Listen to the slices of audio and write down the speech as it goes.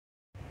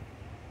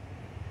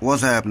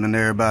What's happening,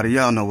 everybody?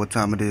 Y'all know what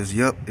time it is.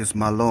 Yup, it's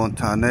Mahlon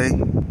Tane.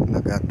 And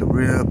I got the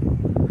rib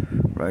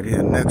right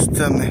here next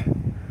to me.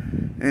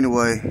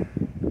 Anyway,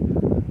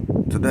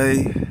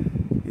 today,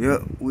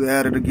 yup, we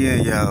at it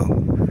again, y'all.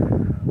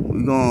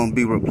 We're gonna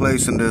be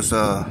replacing this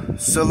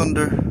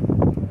cylinder.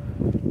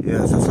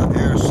 Yes, it's an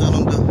air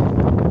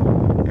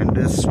cylinder. And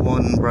this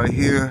one right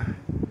here,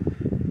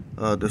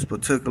 this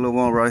particular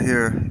one right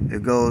here,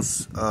 it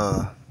goes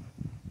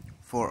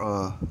for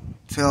a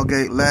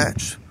tailgate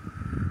latch.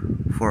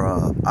 For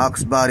a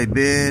ox body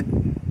bed.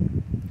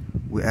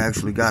 We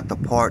actually got the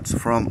parts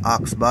from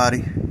Ox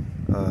Body.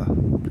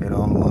 They're the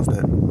only ones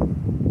that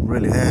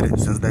really had it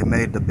since they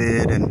made the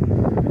bed,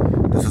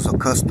 and this is a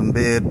custom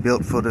bed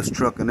built for this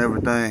truck and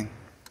everything.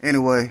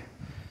 Anyway,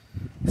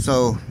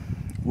 so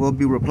we'll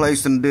be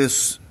replacing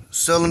this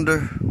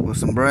cylinder with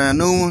some brand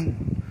new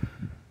one,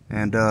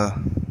 and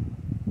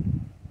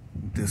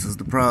this is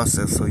the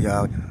process. So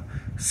y'all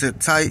sit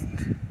tight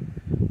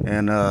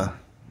and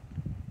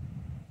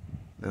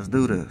let's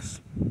do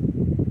this.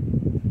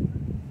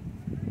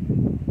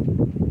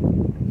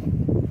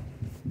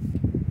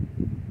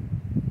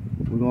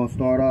 We're gonna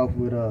start off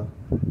with I'm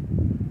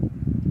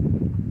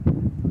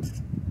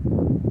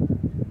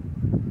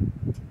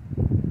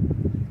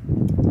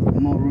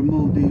gonna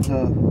remove these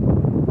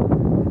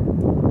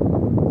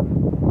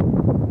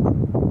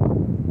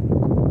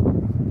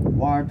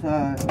wire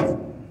ties,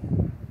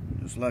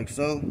 just like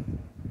so.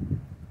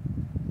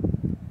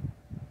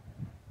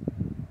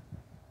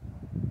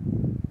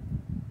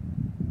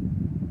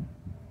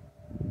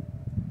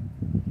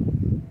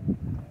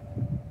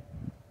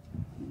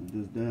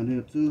 This down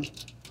here too.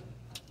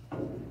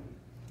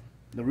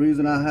 The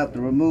reason I have to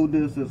remove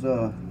this is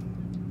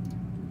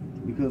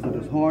because of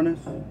this harness.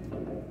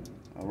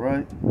 All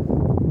right.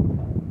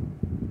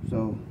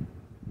 So,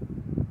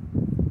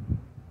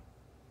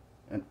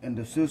 and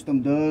the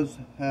system does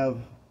have,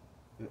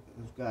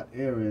 it's got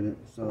air in it,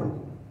 so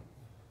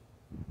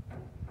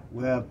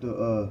we have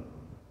to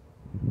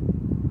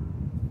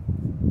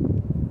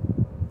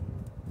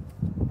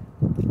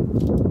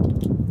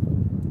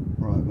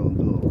probably gonna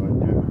do it right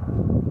there.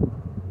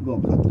 I'm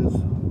gonna cut this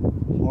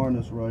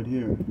harness right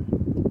here.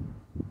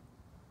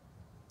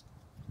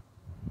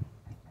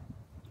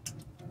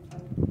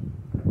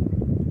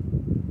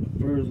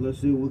 First, let's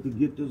see if we can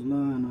get this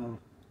line off.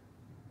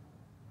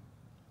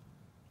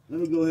 Let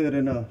me go ahead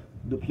and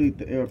deplete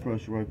the air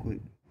pressure right quick.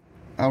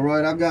 All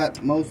right, I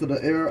got most of the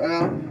air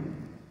out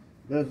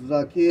best as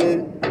I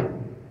can.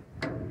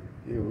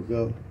 Here we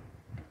go.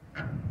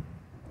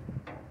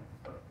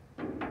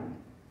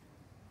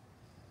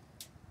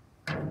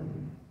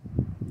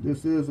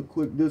 This is a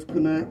quick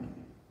disconnect.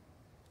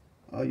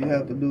 All you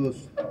have to do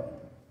is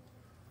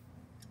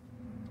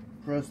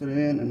press it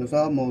in, and it's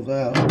almost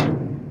out.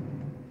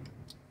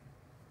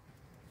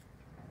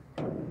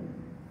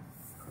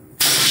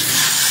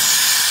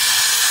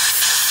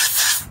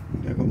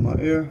 There goes my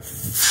air. I'm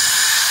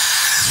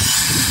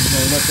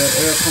gonna let that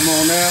air come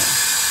on out.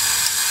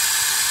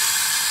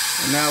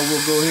 And now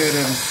we'll go ahead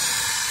and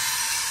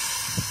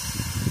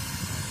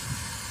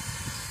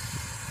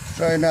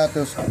straighten out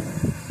this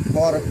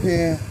quarter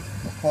pin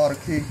or quarter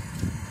key.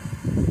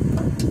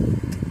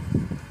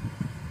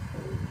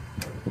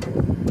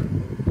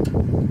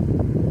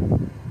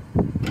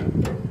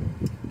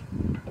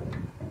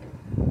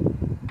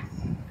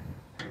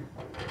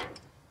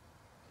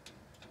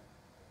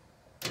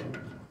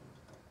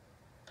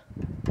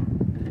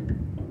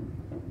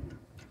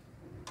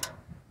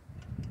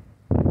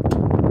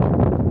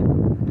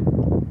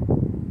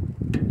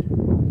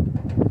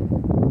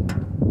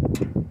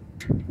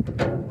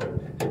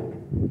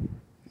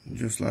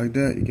 Just like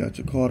that, you got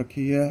your quarter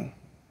key out.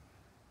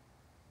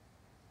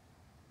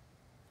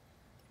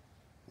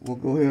 We'll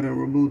go ahead and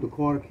remove the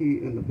quarter key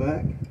in the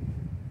back.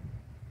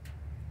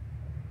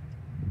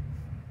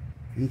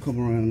 You can come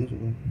around this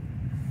way.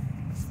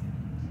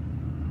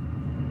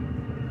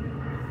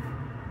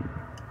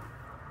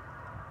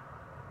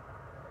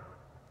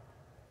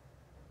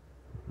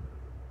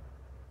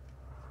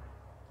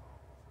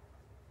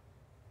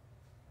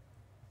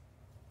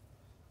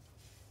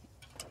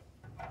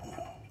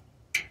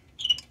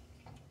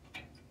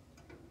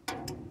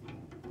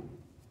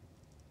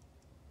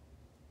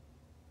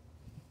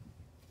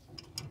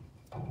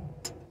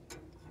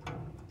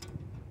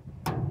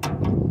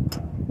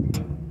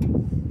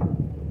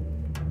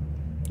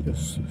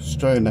 Just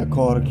straighten that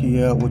quarter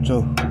key out with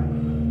your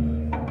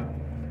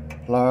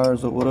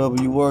pliers or whatever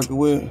you're working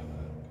with.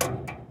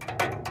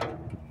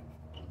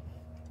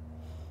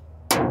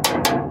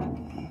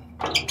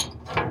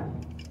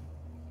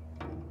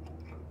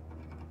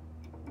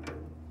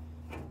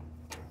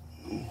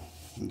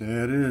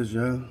 There it is,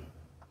 y'all.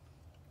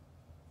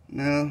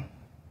 Now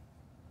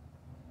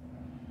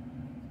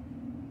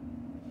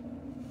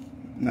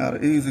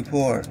the easy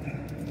part.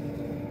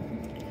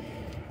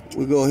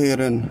 We go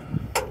ahead and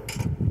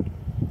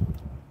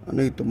I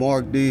need to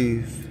mark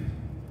these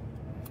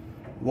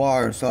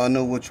wires so I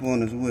know which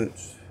one is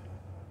which.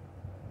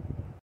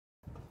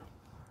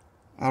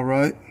 All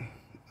right,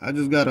 I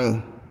just got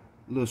a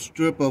little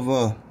strip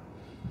of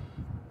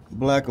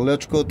black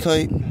electrical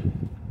tape,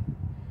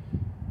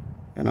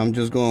 and I'm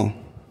just gonna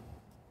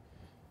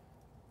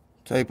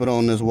tape it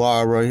on this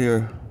wire right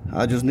here.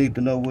 I just need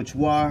to know which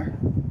wire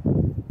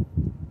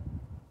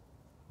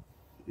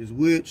is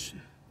which,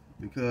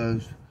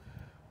 because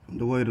from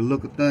the way to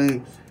look at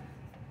things,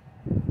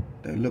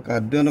 they look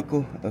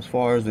identical as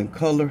far as in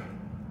color.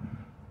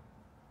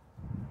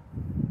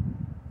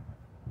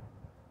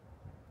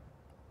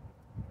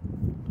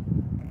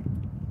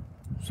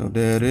 So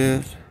there it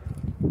is.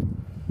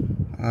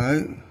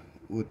 Alright,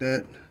 with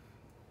that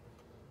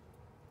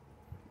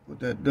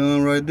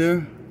done right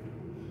there,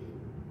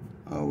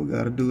 all we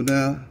gotta do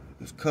now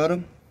is cut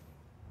them.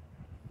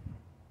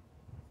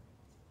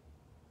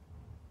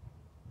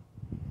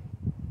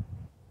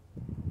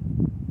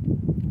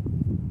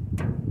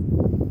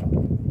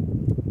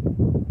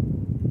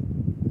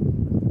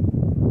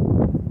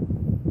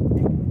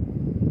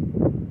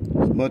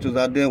 As much as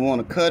I didn't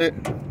want to cut it,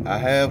 I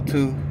have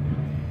to.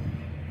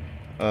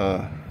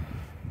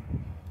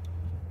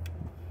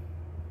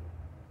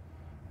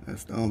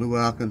 That's the only way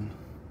I can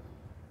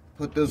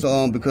put this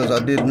on, because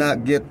I did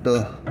not get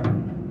the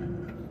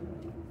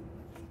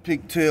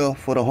pigtail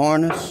for the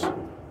harness.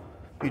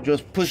 You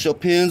just push your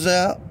pins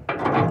out.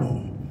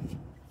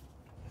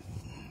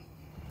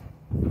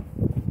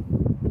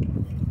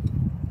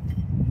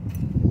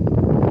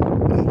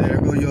 And there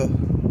go your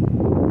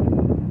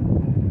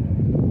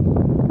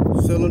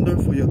cylinder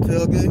for your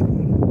tailgate.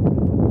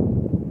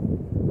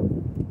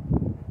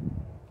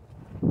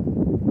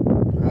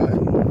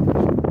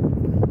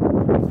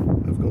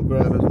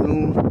 Grab this new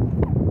one.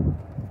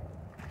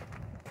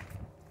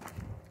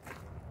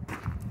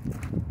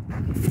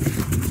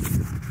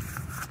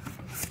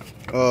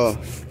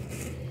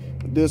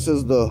 This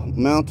is the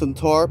mountain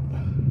tarp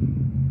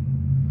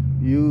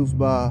used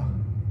by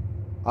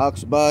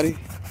ox body,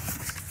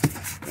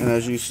 and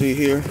as you see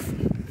here,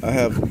 I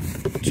have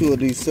 2 of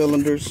these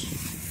cylinders.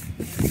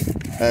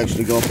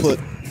 Actually gonna put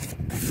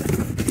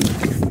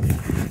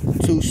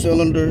 2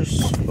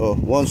 cylinders, or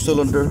 1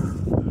 cylinder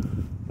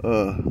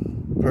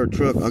per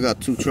truck. I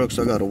got 2 trucks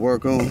I gotta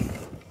work on.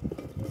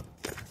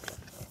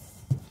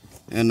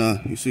 And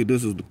you see,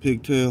 this is the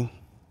pigtail.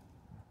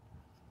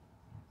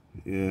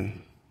 Yeah.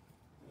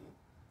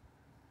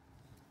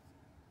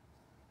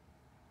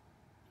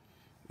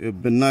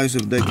 It'd been nice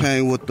if they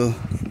came with the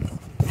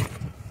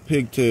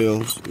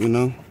pigtails, you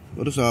know,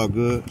 but it's all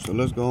good. So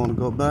let's go on and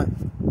go back.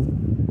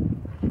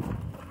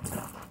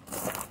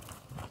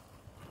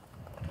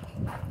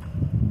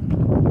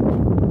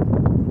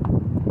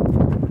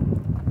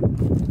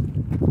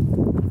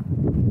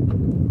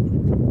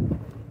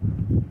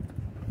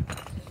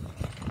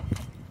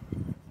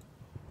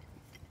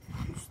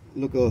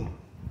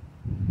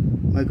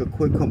 Make a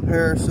quick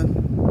comparison.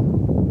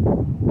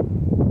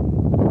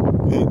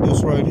 Okay,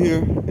 this right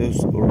here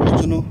is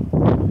original,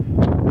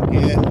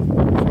 again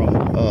from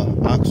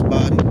ox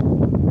body.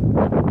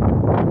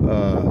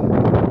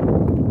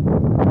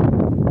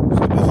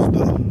 So this is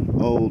the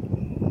old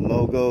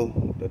logo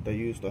that they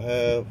used to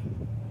have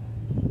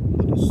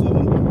for the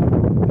cylinder,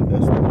 and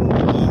that's the new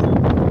one.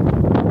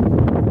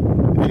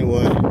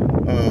 Anyway,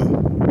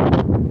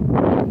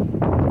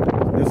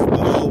 this is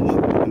the old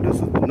one and this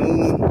is the new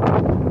one.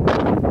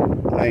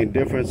 Main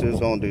difference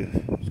is on the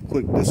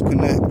quick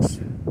disconnects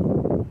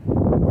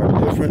are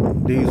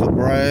different. These are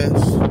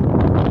brass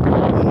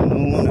on the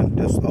new one, and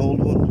this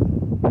old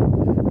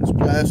one is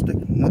plastic.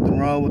 Nothing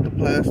wrong with the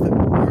plastic,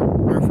 work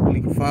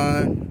perfectly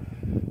fine.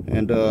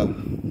 And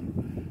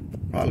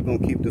probably gonna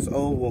keep this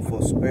old one for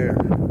a spare,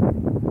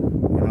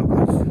 you know,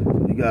 because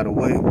you gotta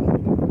wait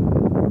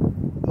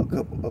a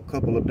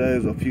couple of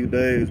days, a few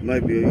days,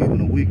 maybe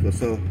even a week or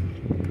so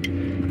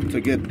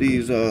to get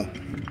these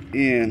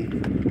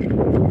in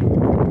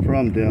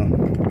from them.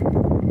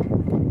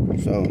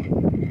 So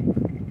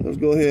let's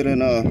go ahead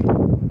and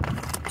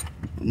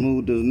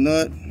remove this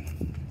nut.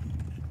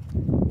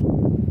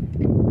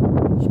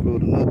 Screw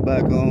the nut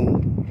back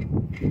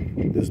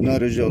on. This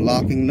nut is your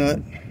locking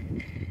nut.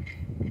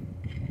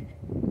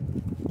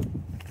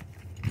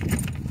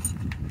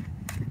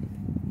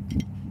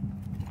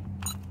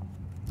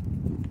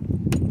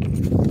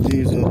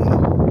 These are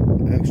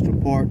the extra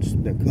parts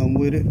that come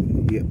with it.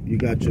 You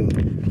got your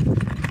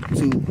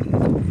 2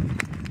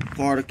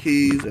 quarter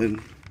keys and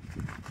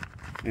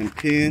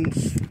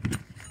pins.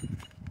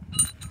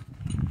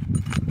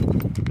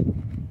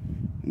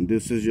 And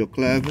this is your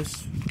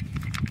clavis,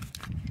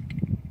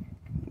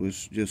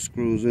 which just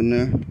screws in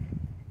there.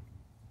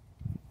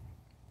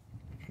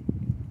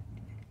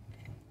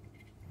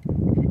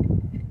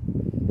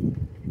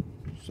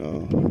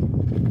 So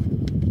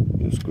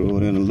you screw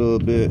it in a little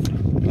bit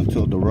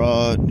until the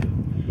rod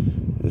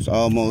is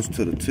almost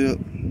to the tip,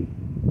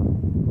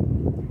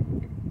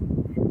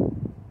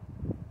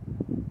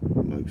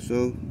 like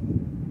so.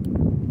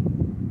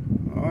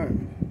 Alright,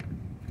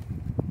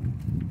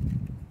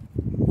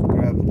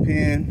 grab a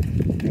pin,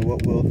 and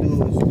what we'll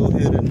do is go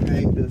ahead and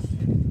hang this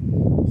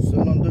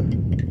cylinder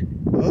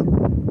up.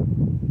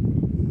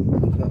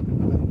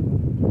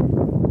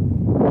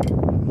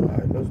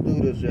 Alright, let's do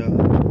this, y'all.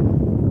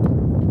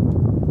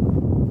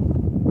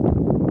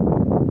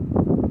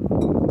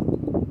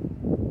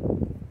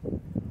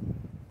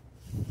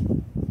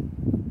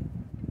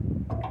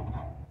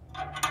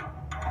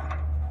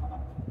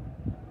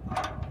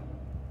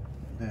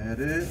 There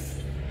it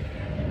is.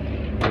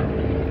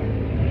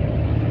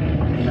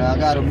 Now I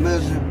gotta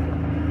measure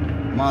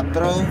my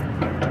throw.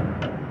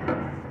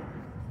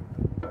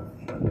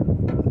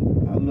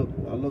 I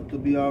look to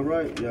be all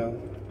right, y'all.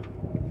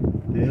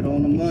 Dead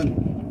on the money.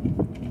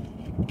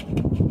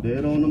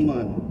 Dead on the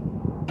money.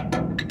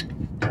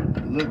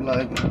 Look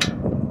like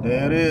it.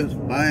 There it is.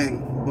 Bang.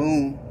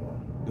 Boom.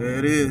 There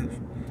it is.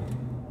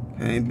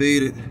 Can't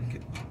beat it.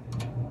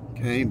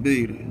 Can't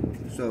beat it.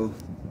 So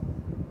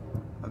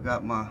I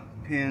got my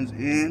pins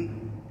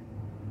in.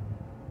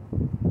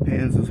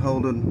 Pins is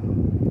holding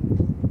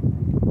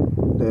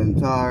the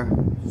entire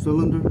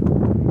cylinder.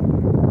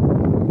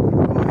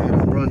 Go ahead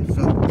and run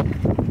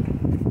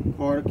some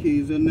quarter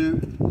keys in there.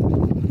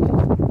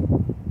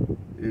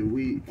 And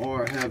we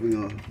are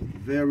having a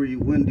very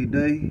windy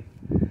day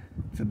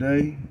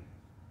today.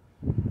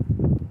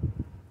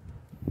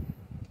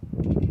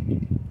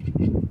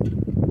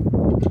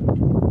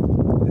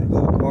 There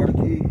go the quarter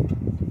key.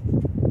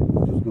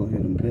 Just go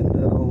ahead and bend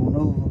that on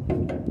over.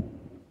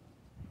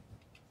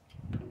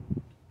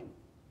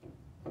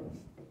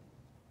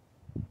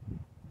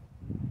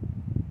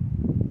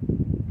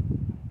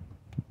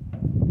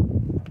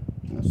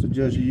 I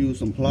suggest you use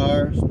some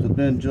pliers to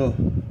bend your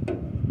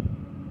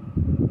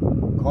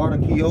quarter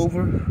key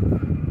over.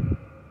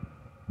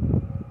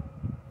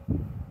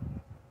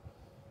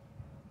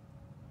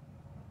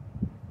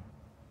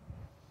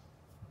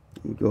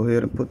 We go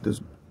ahead and put this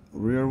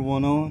rear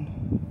one on.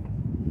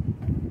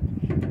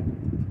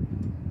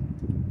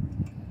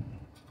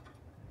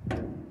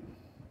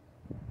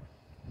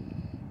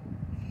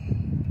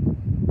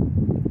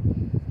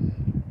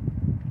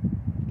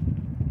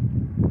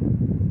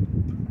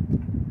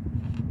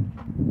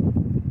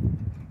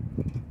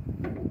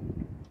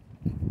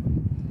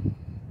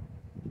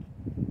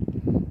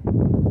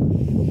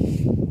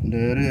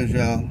 There it is,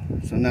 y'all.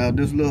 So now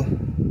this little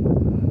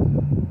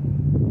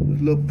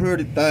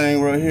pretty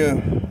thing right here,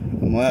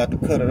 I'm gonna have to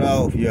cut it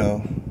off,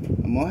 y'all.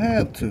 I'm gonna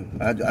have to.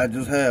 I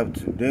just have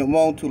to. Didn't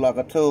want to, like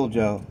I told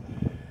y'all,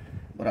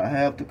 but I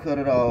have to cut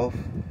it off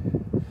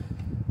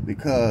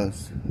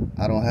because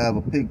I don't have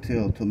a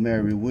pigtail to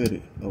marry with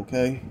it.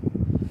 Okay.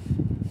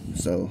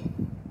 So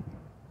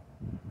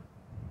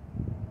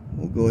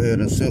we'll go ahead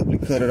and simply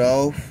cut it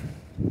off.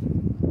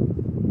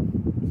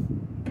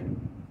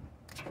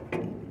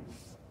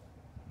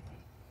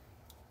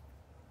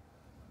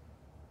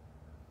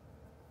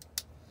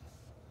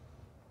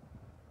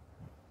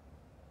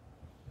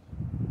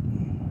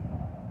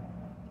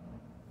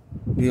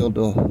 Build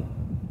a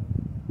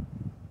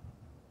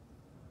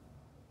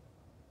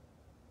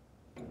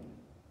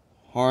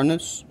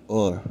harness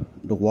or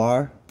the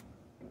wire.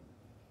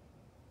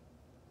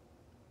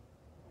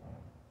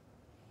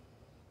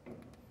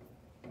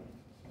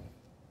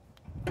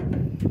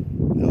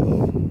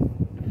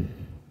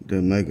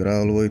 Didn't make it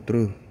all the way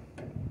through.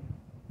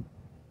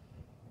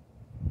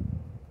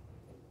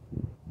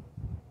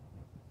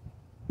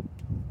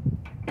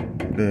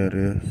 There it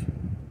is.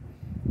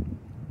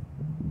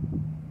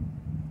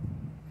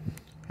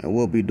 And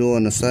we'll be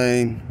doing the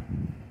same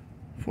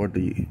for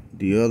the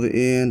other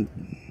end.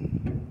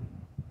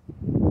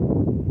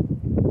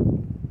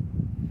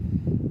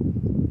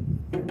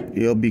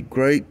 It'll be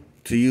great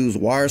to use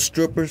wire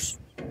strippers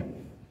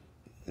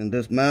in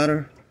this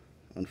matter.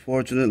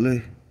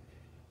 Unfortunately,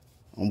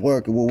 I'm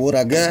working with what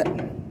I got.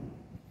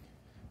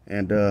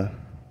 And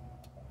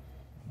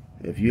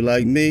if you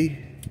like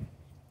me,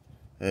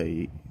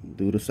 hey,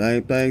 do the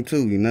same thing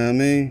too, you know what I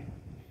mean?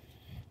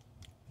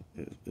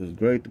 It's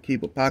great to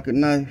keep a pocket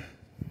knife.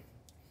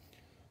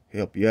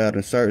 Help you out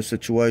in certain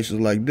situations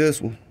like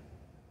this one.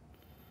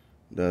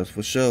 That's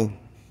for sure.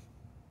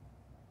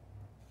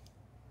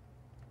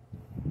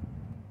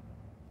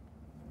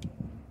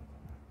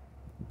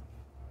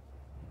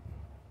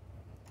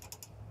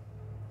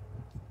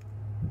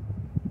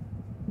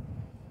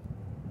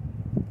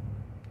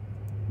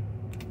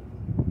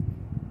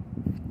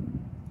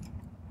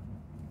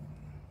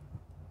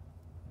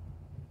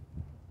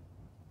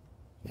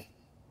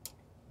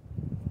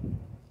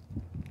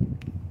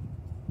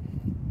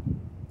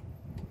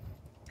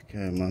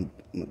 Okay, my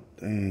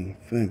dang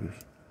fingers.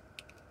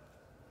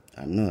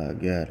 I know I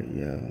got it,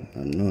 y'all. I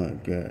know I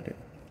got it.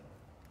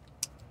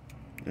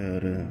 There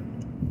it is.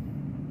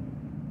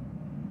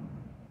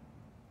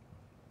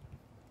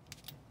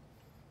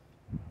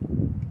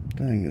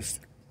 Dang,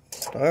 it's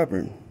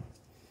stubborn.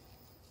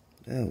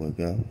 There we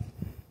go.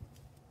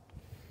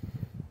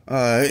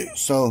 Alright,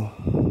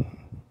 so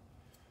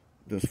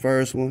this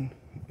first one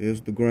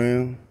is the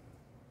ground.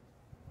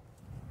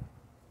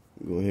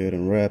 Go ahead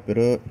and wrap it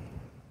up.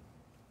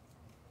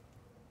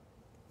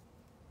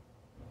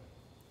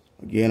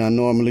 Again, I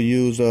normally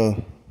use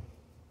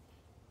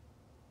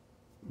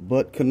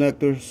butt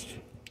connectors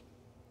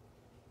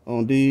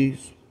on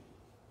these,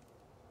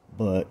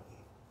 but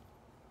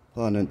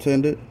pun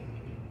intended,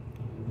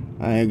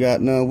 I ain't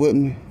got none with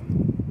me,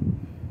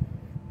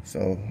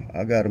 so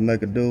I gotta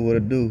make it do what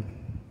it do,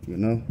 you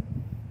know.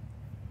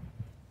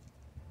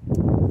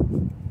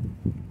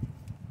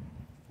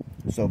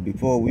 So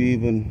before we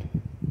even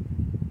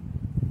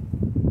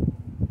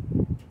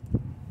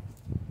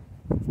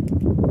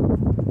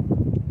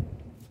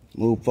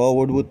move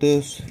forward with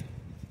this,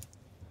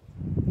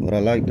 what I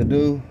like to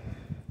do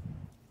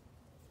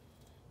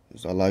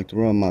is I like to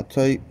run my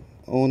tape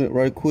on it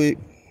right quick.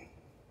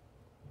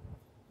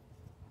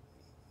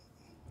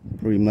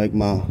 Pre-make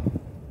my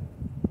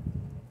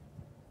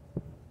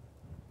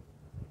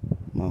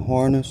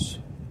harness,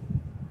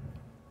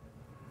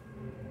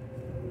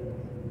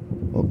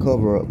 or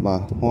cover up my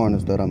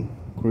harness that I'm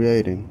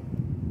creating.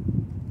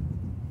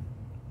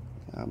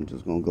 I'm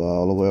just gonna go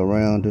all the way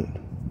around it,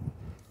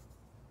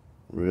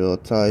 real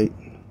tight.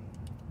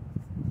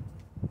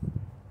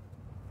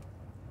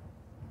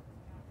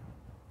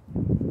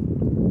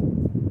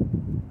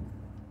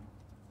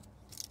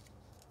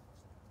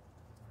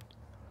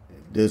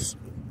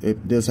 If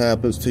this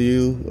happens to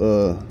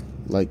you,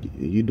 like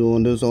you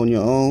doing this on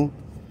your own,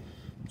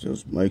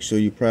 just make sure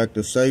you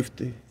practice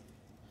safety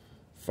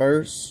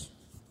first,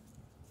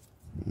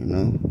 you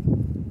know.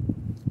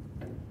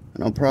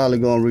 And I'm probably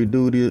gonna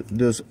redo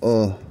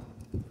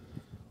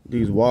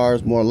these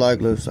wires. More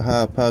likely, it's a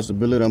high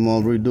possibility I'm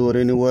gonna redo it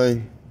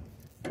anyway.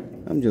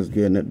 I'm just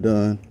getting it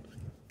done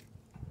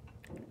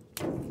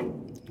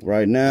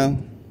right now,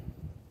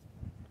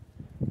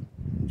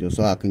 just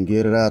so I can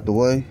get it out the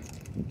way.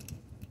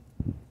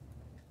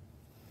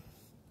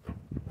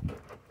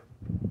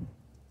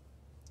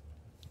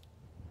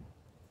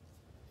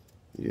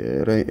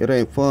 Yeah, it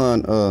ain't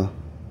fun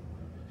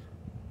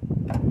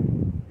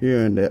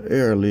hearing that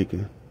air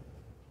leaking.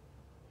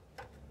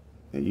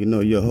 And you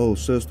know your whole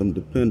system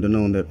depending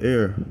on that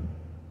air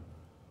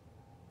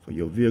for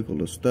your vehicle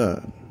to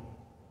stop.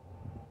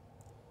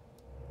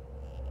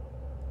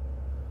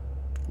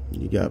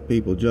 You got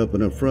people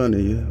jumping in front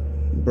of you,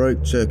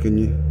 brake checking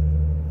you.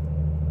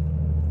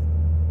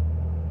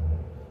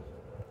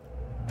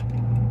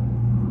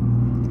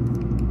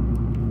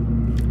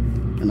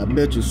 And I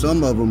bet you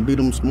some of them be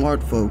them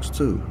smart folks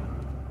too.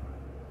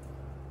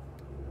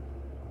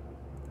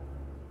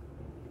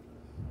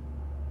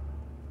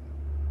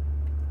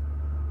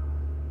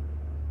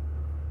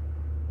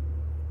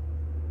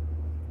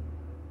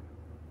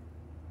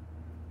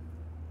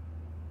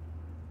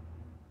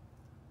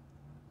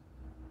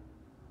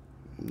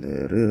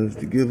 There it is.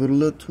 To give it a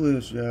little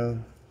twist, y'all.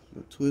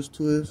 A twist.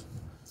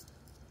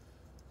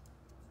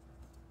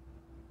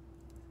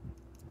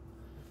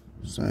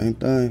 Same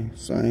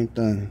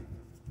thing.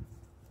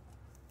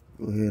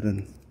 Go ahead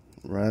and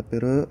wrap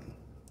it up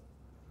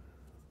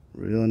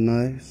real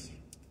nice.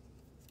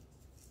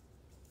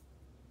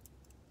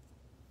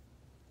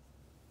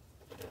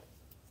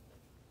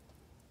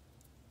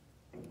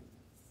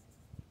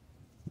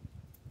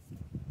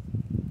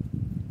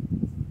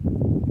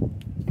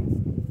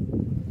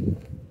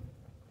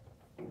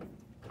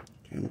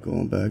 Okay, I'm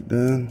going back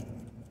down.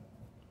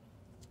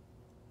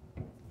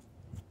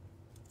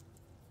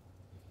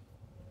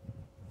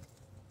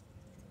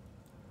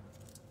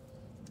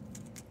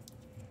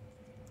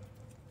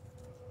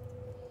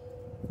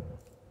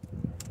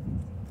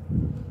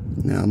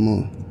 Now I'm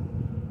gonna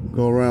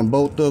go around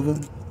both of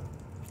them,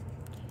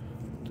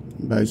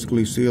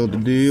 basically seal the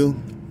deal.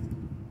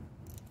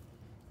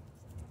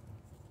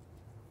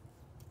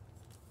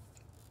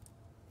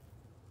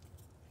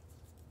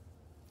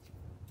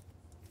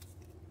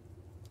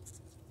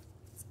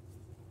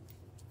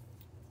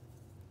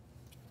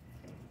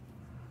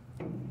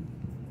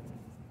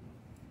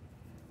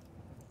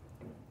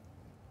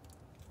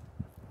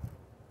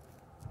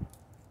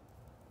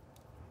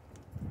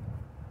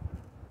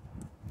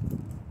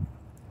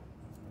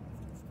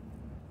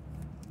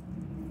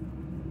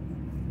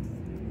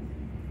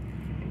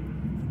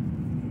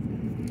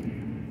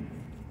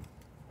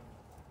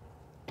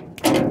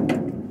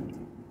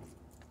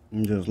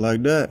 And just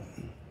like that.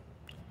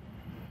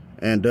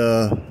 And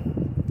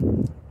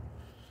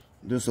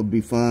this will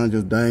be fine,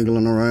 just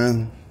dangling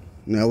around.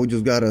 Now we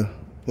just gotta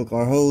hook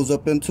our hose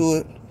up into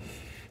it.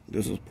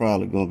 This is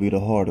probably gonna be the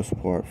hardest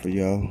part for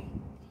y'all.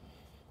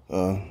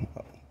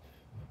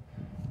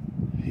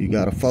 You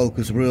gotta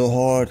focus real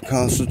hard,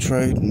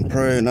 concentrate and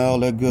pray and all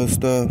that good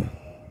stuff.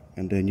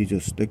 And then you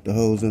just stick the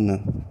hose in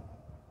there.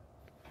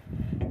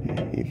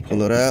 You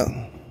pull it out.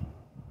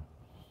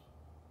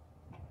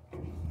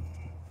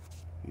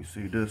 You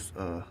see this,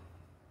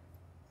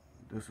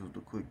 this is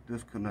the quick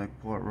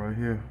disconnect part right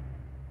here.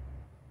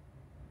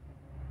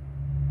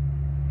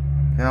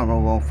 Camera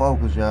won't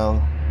focus,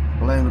 y'all.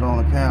 Blame it on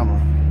the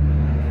camera.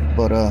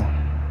 But,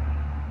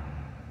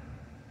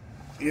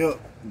 yep,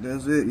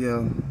 that's it,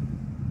 y'all.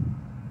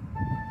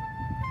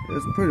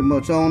 It's pretty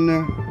much on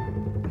there.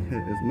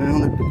 It's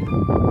mounted. It's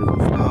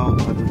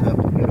installed. I just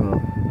have to get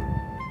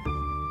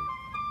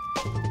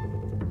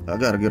I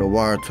gotta get a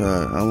wire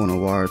tie. I want to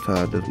wire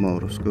tie this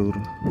motor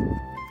scooter.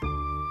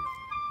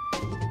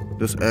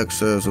 This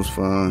excess is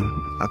fine.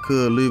 I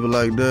could leave it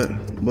like that,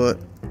 but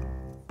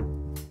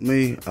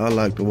me, I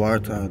like to wire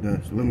tie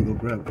that. So let me go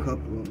grab a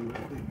couple of them.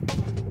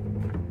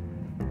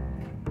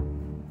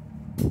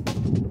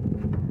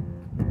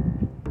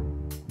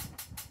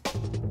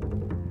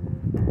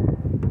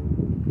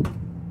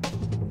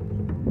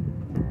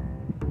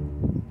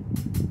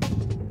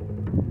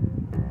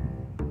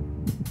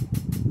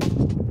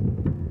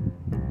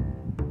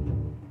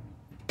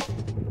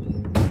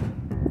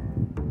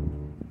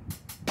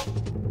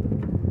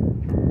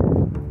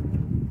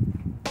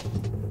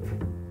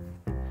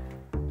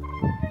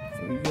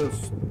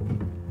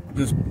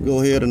 just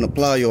go ahead and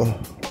apply your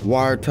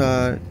wire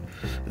tie,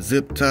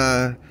 zip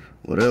tie,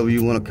 whatever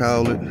you want to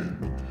call it.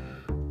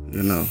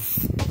 You know,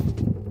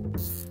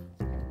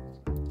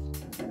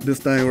 this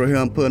thing right here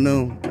I'm putting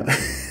on.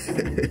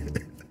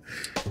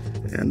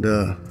 And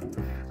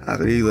I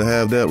could either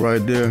have that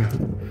right there,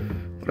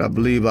 but I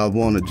believe I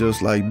want it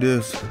just like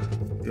this.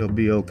 It'll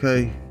be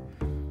okay.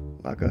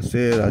 Like I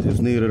said, I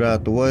just need it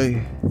out the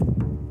way.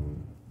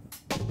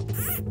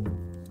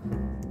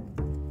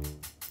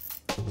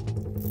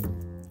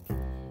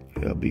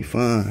 It'll be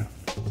fine.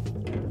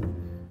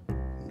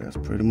 That's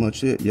pretty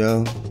much it,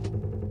 y'all.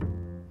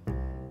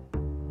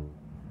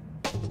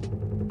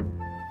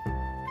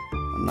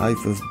 The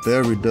knife is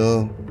very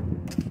dull.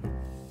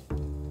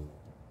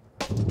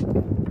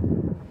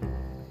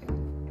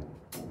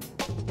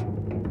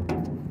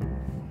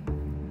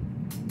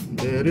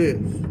 There it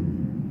is.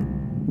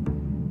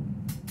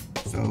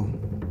 So,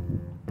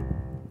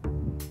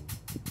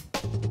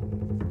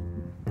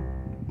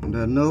 on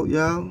that note,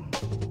 y'all,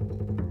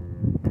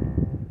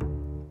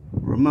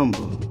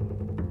 remember,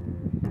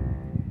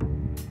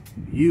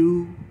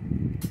 you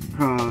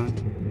can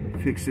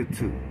fix it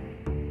too.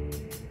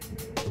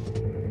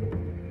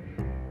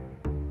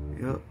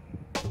 Yep.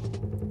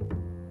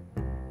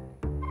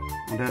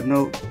 On that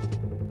note,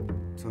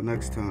 till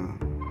next time.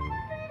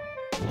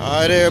 All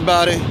right,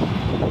 everybody.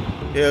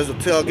 Here's the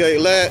tailgate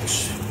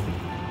latch.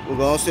 We're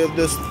gonna see if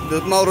this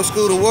motor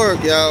scooter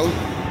work, y'all.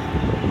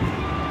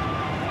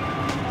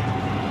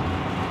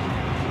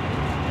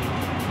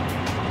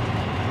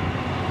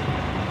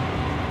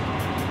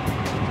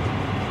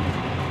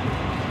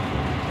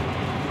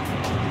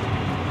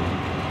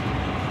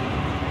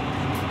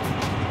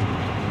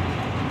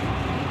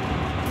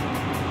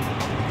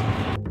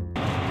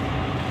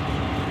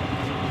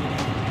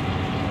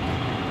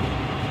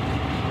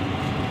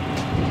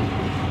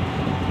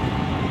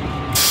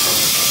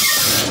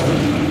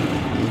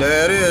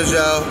 There it is,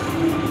 y'all.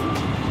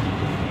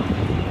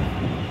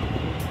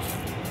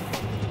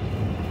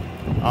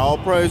 All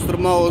praise to the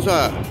Most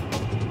High.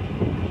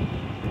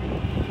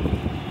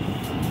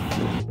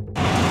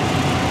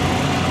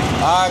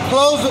 All right,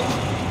 close it.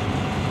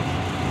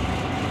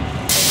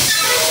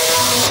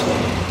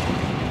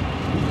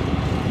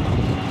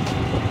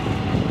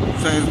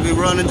 Seems to be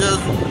running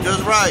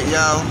just right,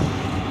 y'all.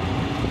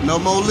 No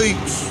more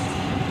leaks.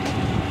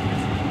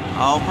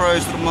 All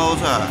praise to the Most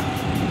High.